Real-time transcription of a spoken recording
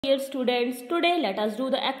Dear students, today let us do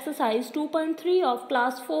the exercise 2.3 of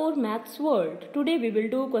class 4 maths world. Today we will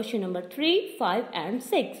do question number 3, 5 and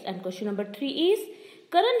 6. And question number 3 is,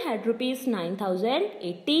 Karan had rupees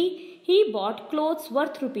 9,080. He bought clothes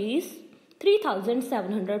worth rupees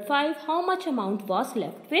 3,705. How much amount was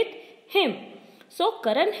left with him? So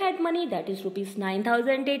Karan had money, that is rupees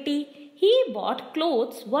 9,080. He bought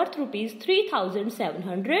clothes worth rupees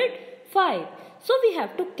 3,705. So we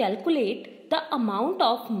have to calculate the amount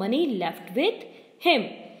of money left with him.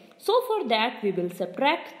 So for that we will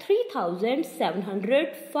subtract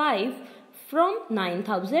 3,705 from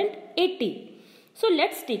 9,080. So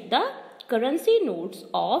let's take the currency notes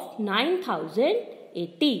of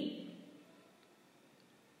 9,080.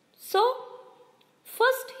 So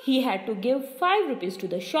first he had to give 5 rupees to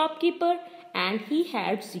the shopkeeper and he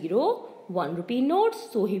had 0 1 rupee notes.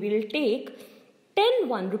 So he will take 10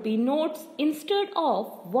 1 rupee notes instead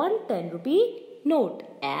of 1 10 rupee note,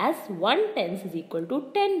 as 1 tens is equal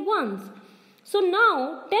to 10 ones. So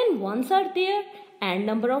now 10 ones are there and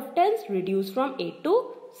number of tens reduced from 8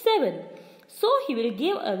 to 7. So he will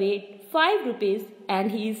give away 5 rupees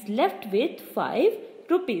and he is left with 5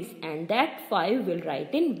 rupees, and that 5 will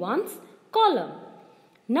write in ones column.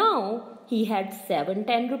 Now he had 7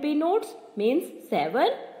 10 rupee notes, means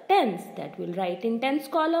 7 tens, that will write in tens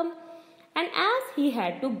column. And as he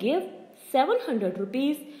had to give 700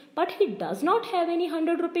 rupees, but he does not have any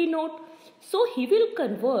 100 rupee note, so he will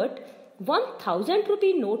convert 1000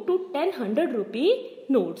 rupee note to 100 rupee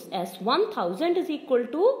notes, as 1000 is equal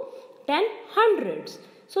to 10 hundreds.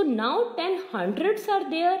 So now 10 hundreds are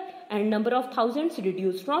there and number of thousands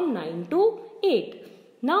reduced from 9 to 8.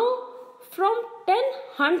 Now from 10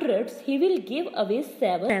 hundreds he will give away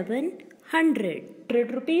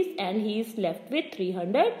 700 rupees and he is left with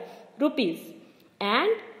 300 rupees, and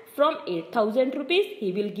from 8,000 rupees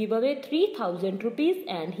he will give away 3,000 rupees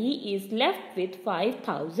and he is left with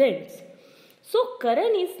 5,000. So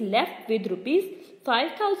Karan is left with rupees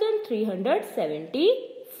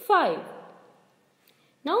 5,375.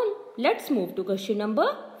 Now let's move to question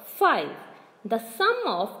number 5. The sum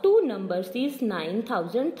of two numbers is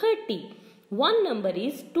 9,030. One number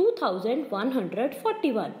is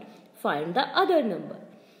 2,141. Find the other number.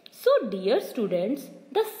 So dear students,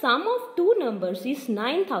 the sum of two numbers is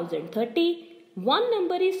 9,030. One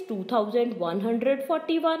number is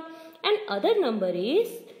 2,141 and other number is,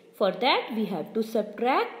 for that we have to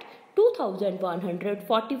subtract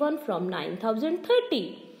 2,141 from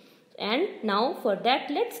 9,030. And now for that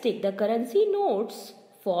let's take the currency notes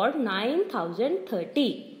for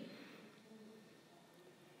 9,030.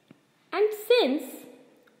 And since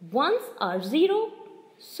ones are 0,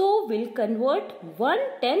 so we'll convert 1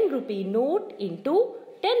 10 rupee note into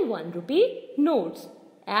 10 1 rupee notes,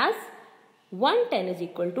 as 1 10 is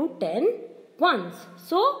equal to 10 ones.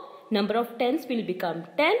 So number of tens will become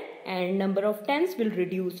 10 and number of tens will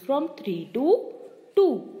reduce from 3 to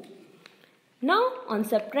 2. Now on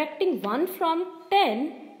subtracting 1 from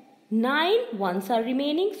 10, 9 ones are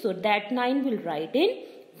remaining, so that 9 will write in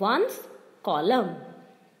ones column.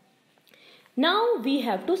 Now we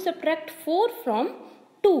have to subtract 4 from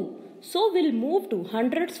 2. So we'll move to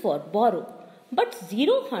hundreds for borrow. But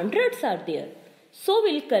 0 hundreds are there. So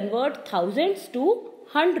we'll convert thousands to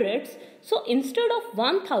hundreds. So instead of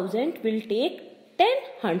 1000 we'll take 10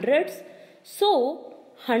 hundreds. So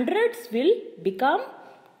hundreds will become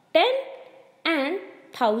 10 and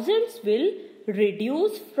thousands will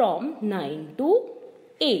reduce from 9 to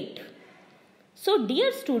 8. So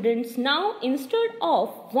dear students, now instead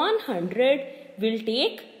of 100 we'll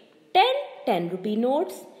take 10 rupee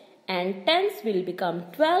notes and tens will become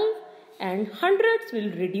 12 and hundreds will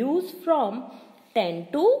reduce from 10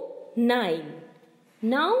 to 9.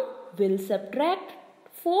 Now we'll subtract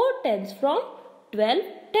 4 tens from 12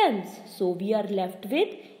 tens. So we are left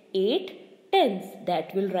with 8 tens,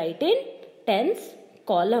 that will write in tens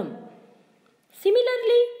column.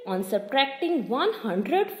 Similarly, on subtracting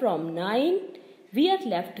 100 from 9, we are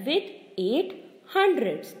left with 8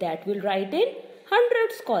 hundreds, that will write in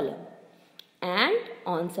hundreds column. And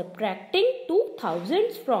on subtracting 2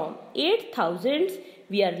 thousands from 8 thousands,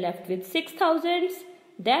 we are left with 6 thousands,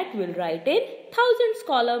 that will write in thousands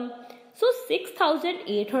column. So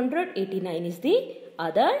 6,889 is the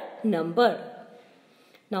other number.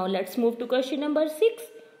 Now let's move to question number 6.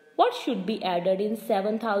 What should be added in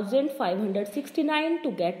 7,569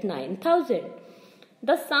 to get 9,000?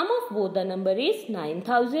 The sum of both the number is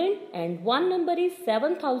 9,000 and one number is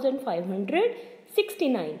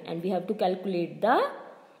 7,569, and we have to calculate the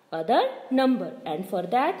other number, and for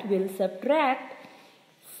that we'll subtract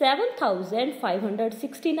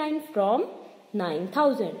 7,569 from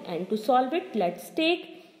 9,000, and to solve it let's take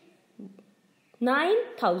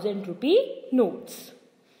 9,000 rupee notes.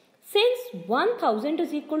 Since 1000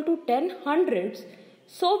 is equal to 10 hundreds,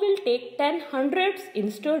 so we'll take 10 hundreds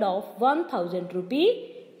instead of 1000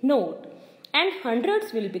 rupee note. And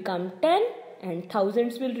hundreds will become 10 and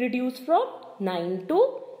thousands will reduce from 9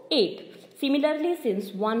 to 8. Similarly,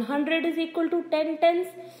 since 100 is equal to 10 tens,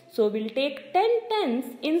 so we'll take 10 tens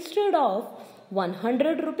instead of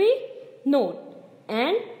 100 rupee note.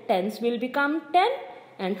 And tens will become 10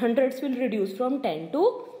 and hundreds will reduce from 10 to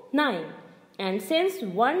 9. And since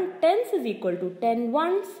 1 tens is equal to 10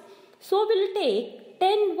 ones, so we'll take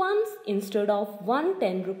 10 ones instead of 1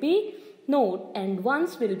 10 rupee note, and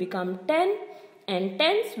ones will become 10 and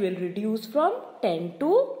tens will reduce from 10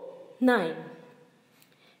 to 9.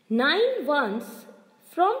 9 ones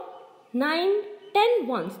from 9 10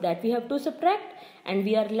 ones that we have to subtract, and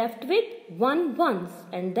we are left with 1 ones,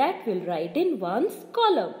 and that will write in ones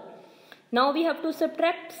column. Now we have to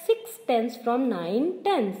subtract 6 tens from 9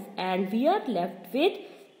 tens, and we are left with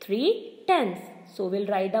 3 tens. So we'll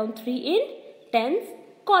write down 3 in tens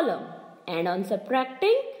column. And on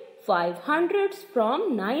subtracting 5 hundreds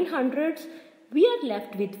from 9 hundreds, we are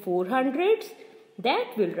left with 4 hundreds.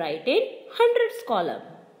 That will write in hundreds column.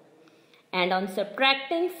 And on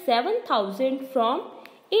subtracting 7,000 from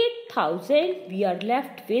 8,000, we are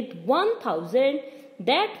left with 1,000.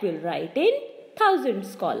 That will write in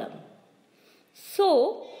thousands column.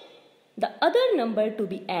 So, the other number to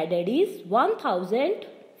be added is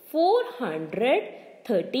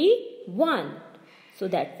 1,431. So,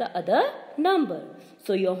 that's the other number.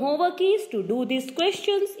 So, your homework is to do these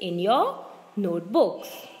questions in your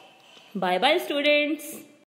notebooks. Bye-bye, students.